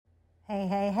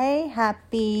Hey,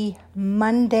 happy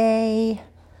Monday,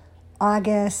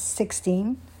 August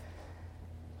 16.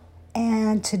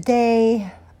 And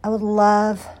today I would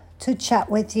love to chat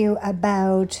with you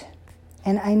about,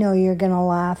 and I know you're going to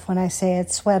laugh when I say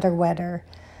it's sweater weather.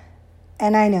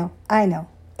 And I know,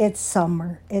 it's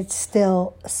summer. It's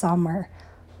still summer.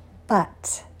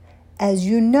 But as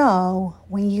you know,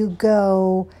 when you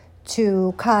go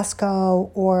to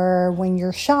Costco or when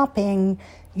you're shopping,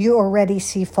 you already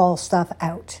see fall stuff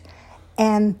out.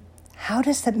 And how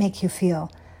does that make you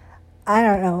feel? I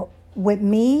don't know.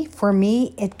 For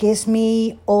me, it gives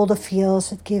me all the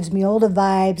feels. It gives me all the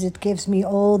vibes. It gives me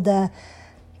all the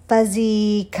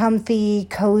fuzzy, comfy,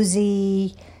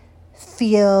 cozy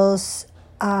feels.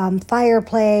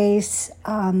 Fireplace,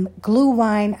 glue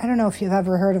wine. I don't know if you've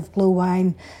ever heard of glue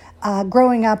wine.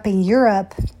 Growing up in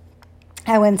Europe,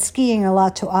 I went skiing a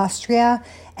lot to Austria,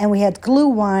 and we had glue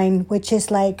wine, which is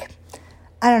like,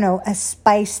 I don't know, a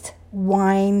spiced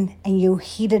wine, and you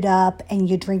heat it up and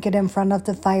you drink it in front of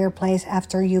the fireplace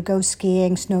after you go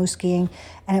skiing, snow skiing,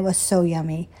 and it was so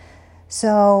yummy.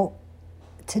 So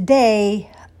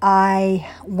today I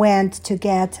went to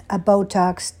get a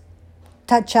Botox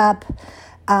touch-up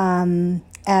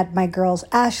at my girl's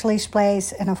Ashley's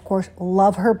place, and of course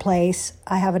love her place.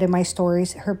 I have it in my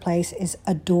stories. Her place is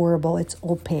adorable. It's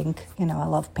all pink. I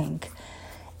love pink.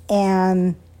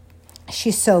 And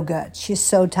she's so good. She's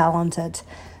so talented.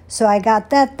 So I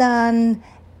got that done,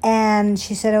 and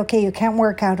she said, okay, you can't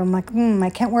work out. I'm like, I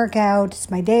can't work out. It's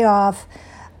my day off.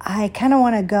 I kind of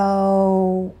want to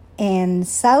go in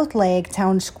South Lake,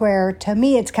 Town Square. To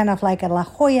me, it's kind of like a La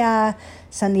Jolla,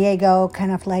 San Diego,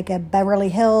 kind of like a Beverly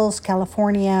Hills,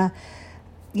 California,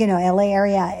 LA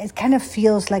area. It kind of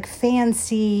feels like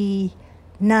fancy,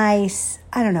 nice.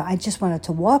 I don't know. I just wanted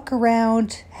to walk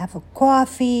around, have a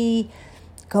coffee,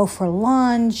 go for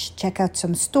lunch, check out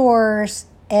some stores.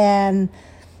 And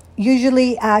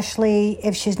usually Ashley,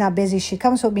 if she's not busy, she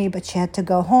comes with me, but she had to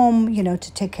go home,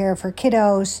 to take care of her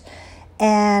kiddos.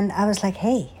 And I was like,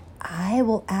 hey, I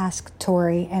will ask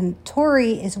Tori. And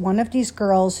Tori is one of these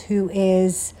girls who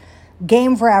is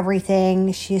game for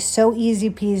everything. She is so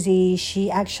easy peasy.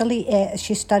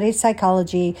 She studied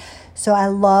psychology. So I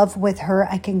love with her,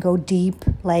 I can go deep.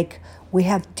 Like, we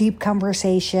have deep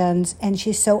conversations, and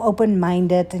she's so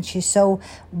open-minded, and she's so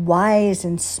wise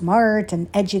and smart and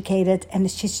educated,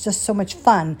 and she's just so much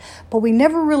fun. But we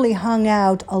never really hung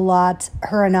out a lot,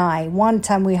 her and I. One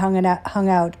time we hung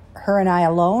out, her and I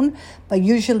alone, but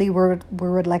usually we're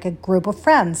with like a group of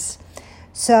friends.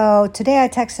 So today I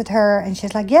texted her, and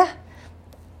she's like, yeah,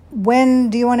 when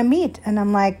do you want to meet? And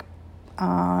I'm like,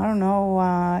 I don't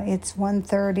know, it's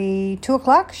 1:30, 2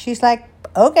 o'clock. She's like,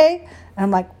 okay. And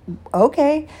I'm like,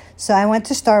 okay. So I went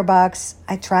to Starbucks.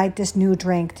 I tried this new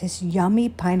drink, this yummy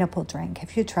pineapple drink.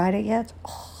 Have you tried it yet?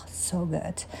 Oh, so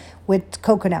good. With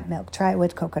coconut milk. Try it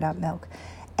with coconut milk.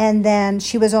 And then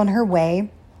she was on her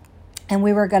way, and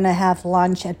we were going to have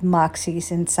lunch at Moxie's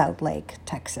in South Lake,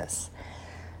 Texas.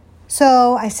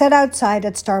 So I sat outside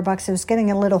at Starbucks. It was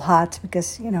getting a little hot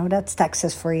because, that's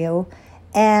Texas for you.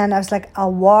 And I was like,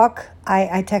 I'll walk.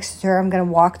 I texted her, I'm going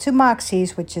to walk to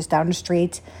Moxie's, which is down the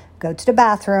street, go to the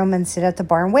bathroom and sit at the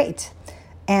bar and wait.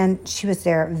 And she was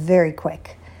there very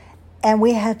quick. And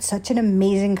we had such an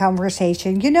amazing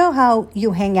conversation. You know how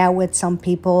you hang out with some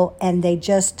people and they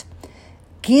just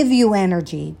give you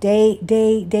energy. They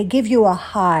give you a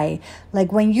high.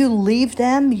 Like when you leave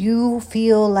them, you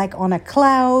feel like on a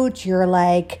cloud. You're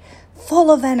like full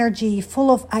of energy,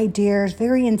 full of ideas,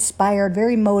 very inspired,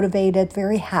 very motivated,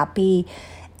 very happy.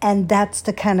 And that's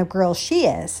the kind of girl she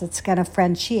is. It's the kind of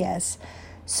friend she is.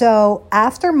 So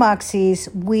after Moxie's,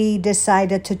 we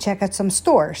decided to check out some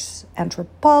stores.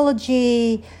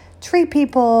 Anthropologie, Tree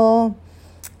People,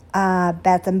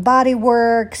 Bath and Body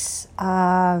Works,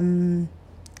 like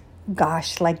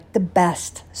the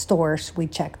best stores we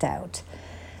checked out.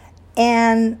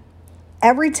 And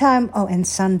every time, and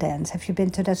Sundance. Have you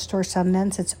been to that store,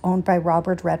 Sundance? It's owned by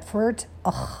Robert Redford.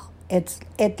 Oh,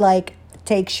 it like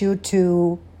takes you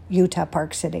to Utah,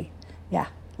 Park City. Yeah,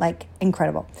 like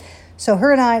incredible. So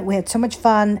her and I, we had so much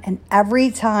fun. And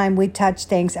every time we touched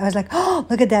things, I was like, oh,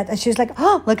 look at that. And she was like,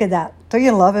 oh, look at that. Don't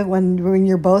you love it when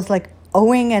you're both like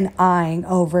owing and eyeing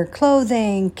over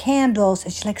clothing, candles?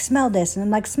 And she's like, smell this. And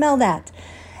I'm like, smell that.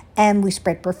 And we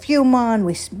sprayed perfume on.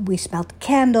 We smelled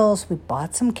candles. We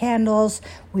bought some candles.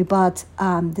 We bought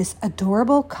this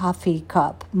adorable coffee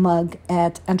cup mug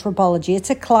at Anthropologie. It's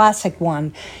a classic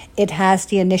one. It has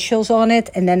the initials on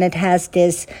it. And then it has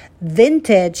this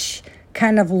vintage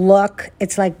kind of look.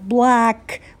 It's like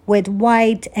black with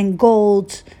white and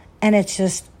gold. And it's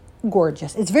just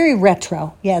gorgeous. It's very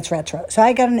retro. Yeah, it's retro. So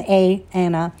I got an A,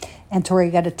 Anna, and Tori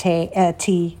got a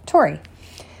T, Tori.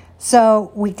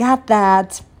 So we got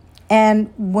that.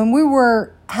 And when we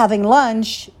were having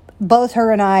lunch, both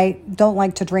her and I don't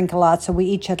like to drink a lot. So we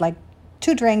each had like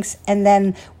 2 drinks. And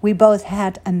then we both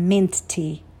had a mint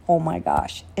tea. Oh my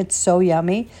gosh, it's so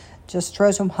yummy. Just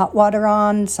throw some hot water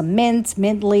on, some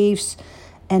mint leaves.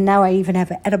 And now I even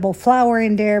have an edible flower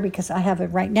in there because I have it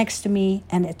right next to me,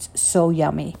 and it's so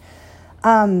yummy.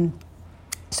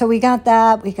 So we got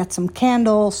that. We got some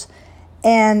candles.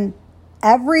 And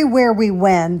everywhere we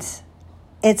went,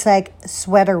 it's like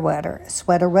sweater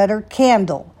wetter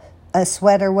candle, a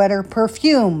sweater wetter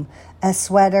perfume, a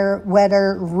sweater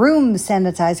wetter room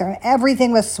sanitizer.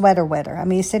 Everything was sweater wetter. I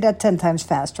mean, you say that 10 times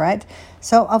fast, right?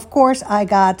 So, of course, I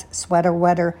got sweater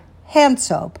wetter hand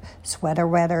soap, sweater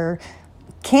wetter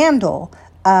candle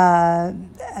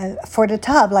for the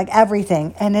tub, like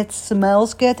everything. And it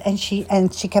smells good. And she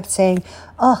kept saying,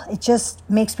 oh, it just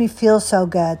makes me feel so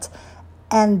good.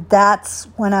 And that's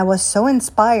when I was so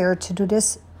inspired to do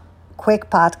this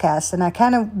quick podcast. And I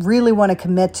kind of really want to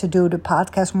commit to do the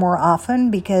podcast more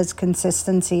often because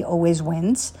consistency always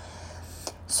wins.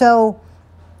 So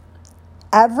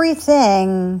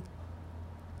everything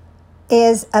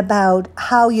is about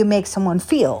how you make someone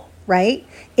feel, right?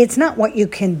 It's not what you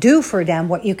can do for them,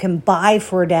 what you can buy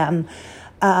for them.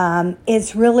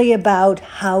 It's really about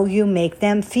how you make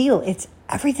them feel.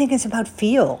 Everything is about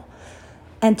feel.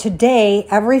 And today,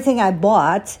 everything I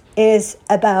bought is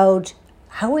about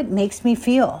how it makes me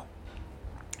feel.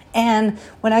 And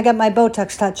when I got my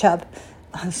Botox touch-up,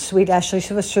 sweet Ashley,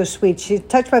 she was so sweet. She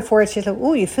touched my forehead. She's like,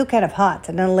 "Ooh, you feel kind of hot."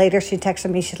 And then later she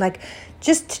texted me. She's like,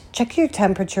 "Just check your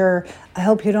temperature. I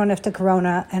hope you don't have the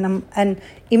corona." And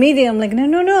immediately I'm like,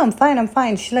 no, I'm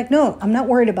fine. She's like, "No, I'm not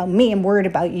worried about me. I'm worried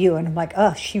about you." And I'm like,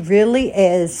 oh, she really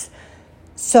is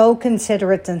so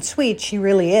considerate and sweet. She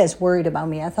really is worried about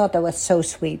me. I thought that was so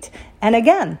sweet. And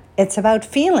again, it's about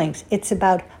feelings. It's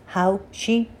about how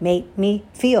she made me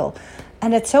feel.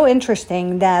 And it's so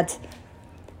interesting that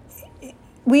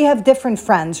we have different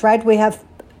friends, right? We have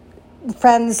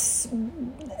friends,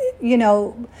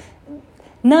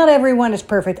 not everyone is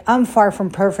perfect. I'm far from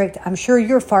perfect. I'm sure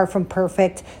you're far from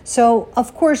perfect. So,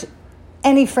 of course,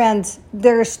 any friend,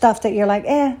 there's stuff that you're like,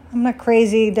 I'm not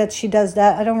crazy that she does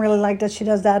that. I don't really like that she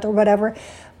does that or whatever.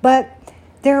 But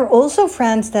there are also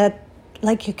friends that,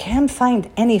 like, you can't find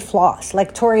any flaws.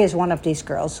 Like, Tori is one of these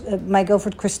girls. My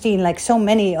girlfriend, Christine, like so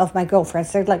many of my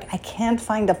girlfriends, they're like, I can't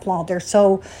find a flaw. They're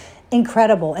so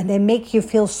incredible and they make you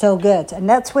feel so good. And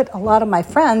that's with a lot of my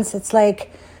friends. It's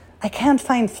like, I can't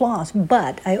find flaws.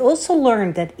 But I also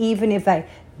learned that even if I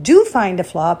do find a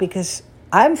flaw, because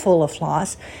I'm full of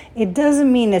flaws, it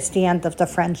doesn't mean it's the end of the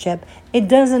friendship. It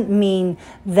doesn't mean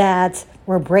that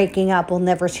we're breaking up, we'll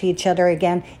never see each other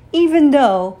again. Even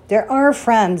though there are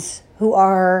friends who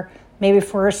are maybe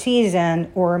for a season,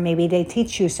 or maybe they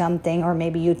teach you something, or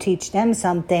maybe you teach them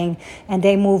something and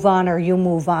they move on or you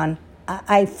move on.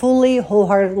 I fully,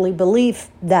 wholeheartedly believe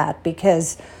that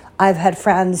because I've had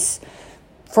friends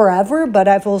forever, but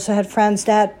I've also had friends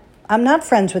that I'm not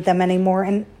friends with them anymore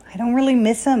and I don't really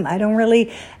miss them.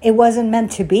 It wasn't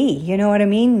meant to be. You know what I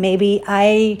mean? Maybe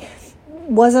I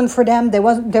wasn't for them. They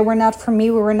were not for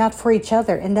me. We were not for each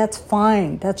other. And that's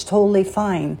fine. That's totally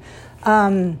fine.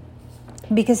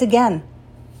 Because again,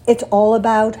 it's all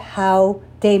about how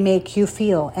they make you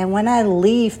feel. And when I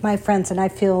leave my friends and I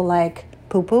feel like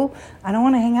poo-poo, I don't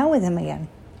want to hang out with them again,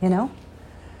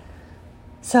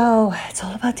 So it's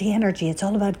all about the energy. It's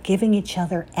all about giving each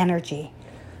other energy.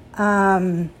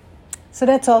 So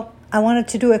that's all. I wanted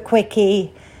to do a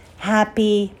quickie.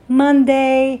 Happy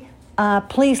Monday.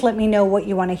 Please let me know what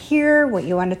you want to hear, what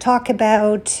you want to talk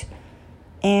about,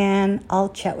 and I'll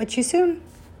chat with you soon.